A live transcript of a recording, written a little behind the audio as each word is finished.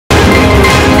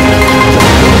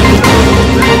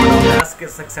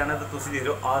सक्सेना तो तुसीं देख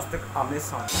रहे हो आज तक आमने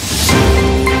सामने।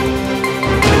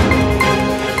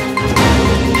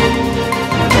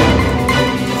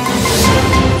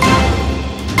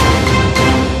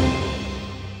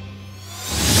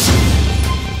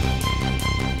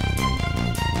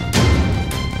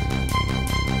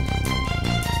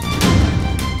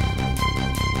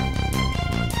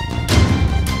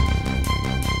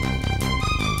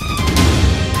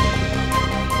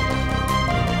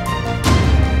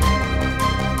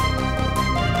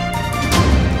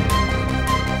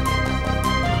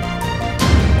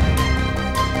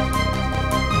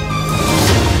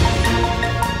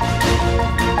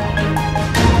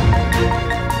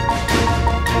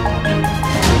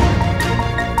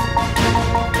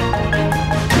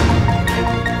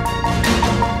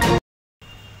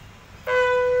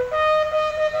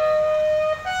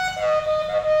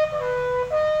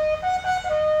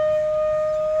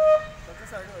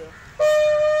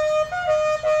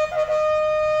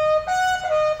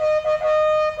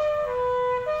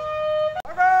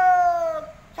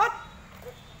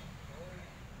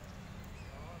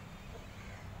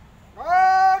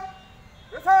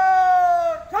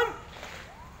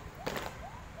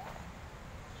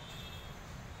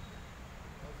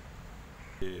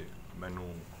 मैनू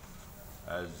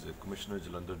एज कमिश्नर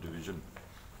जलंधर डिवीजन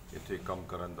इत्थे काम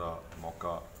करन दा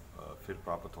मौका फिर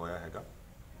प्राप्त होया हैगा।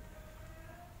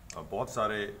 बहुत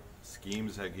सारे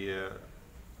स्कीम्स हैगी है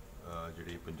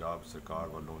जिहड़ी पंजाब सरकार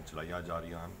वालों चलाइया जा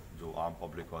रही हैं जो आम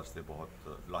पब्लिक वास्ते बहुत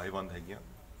लाहेवंद हैगियां।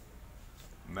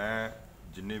 मैं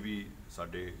जिन्ने भी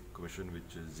साडे कमिशन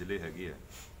विच ज़िले हैगे है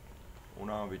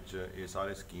उन्हां विच ये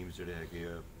सारे स्कीम्स जिहड़े हैगे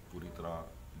है पूरी तरह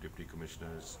डिप्टी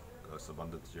कमिश्नर्स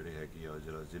संबंधित जिहड़े हैगे आ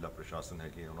जिला प्रशासन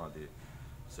हैगे उन्हां दे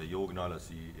सहयोग नाल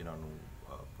असी इन्हां नूं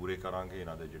पूरे करांगे,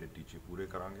 इन्हां दे जिहड़े टीचे पूरे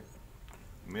करांगे।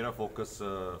 मेरा फोकस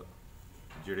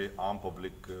जिहड़े आम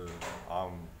पब्लिक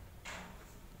आम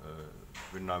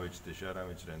पिंडां विच ते शहरां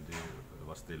विच रहिंदे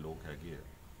वसदे लोग हैगे है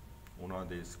उन्हां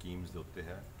दे स्कीम्स दे उत्ते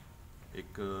है।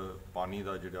 एक पानी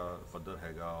का जिहड़ा पद्धर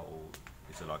हैगा वो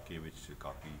इस इलाके विच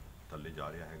काफ़ी थल्ले जा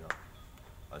रहा हैगा।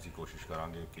 असी कोशिश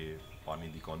करांगे कि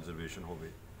पानी की कॉन्जरवेशन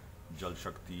होवे, जल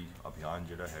शक्ति अभियान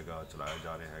जिहड़ा हैगा चलाया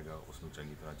जा रहा हैगा उसनूं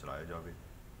चंगी तरह चलाया जाए।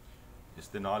 इस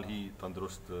दे नाल ही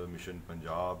तंदुरुस्त mission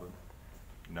Punjab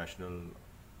national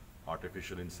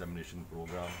artificial इंसैमिनेशन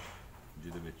programme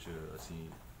जिहदे विच असी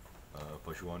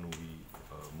पशुओं नूं भी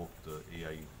मुफ्त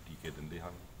AI टीके दिंदे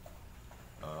हन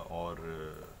और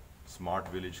स्मार्ट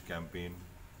विलेज कैंपेन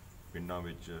पिंडां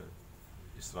विच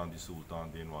इस तरह की सहूलतां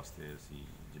देने वास्ते असी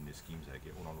जिन्ने स्कीम्स है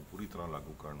उन्होंने पूरी तरह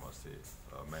लागू करने वास्ते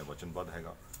मैं वचनबद्ध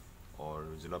हैगा और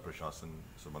ज़िला प्रशासन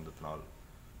संबंधित नाल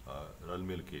रल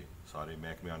मिल के सारे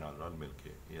महकमियां नाल रल मिल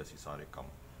के ये असी सारे काम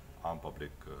आम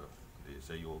पब्लिक के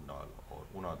सहयोग नाल और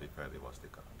उन्हां दे फायदे वास्ते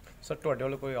करांगे। सर तुहाडे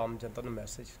वालों कोई आम जनता नूं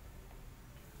मैसेज?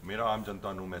 मेरा आम जनता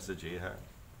नूं मैसेज ये है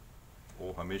वो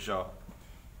हमेशा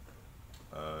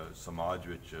समाज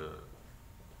विच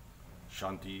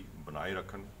शांति बनाए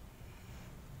रखन।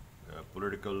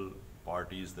 पोलिटिकल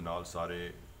पार्टीज़ दे नाल सारे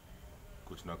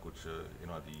कुछ ना कुछ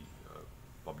इन्हां दी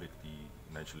पब्लिक की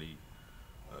नैचुरली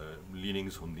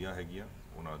लीनिंग्स होंदियां हैगियां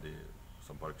उन्हां दे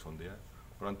संपर्क होंदे है,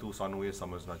 परंतु सानू ये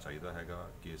समझना चाहिए हैगा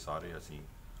कि सारे असी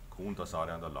खून तो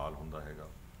सारियां दा लाल हुंदा हैगा।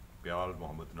 प्यार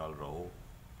मुहब्बत नाल रहो,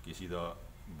 किसी दा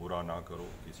बुरा ना करो,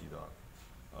 किसी दा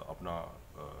अपना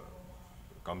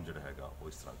कम जिहड़ा हैगा वो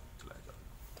इस तरह चलाया जाए।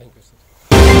 Thank you sir.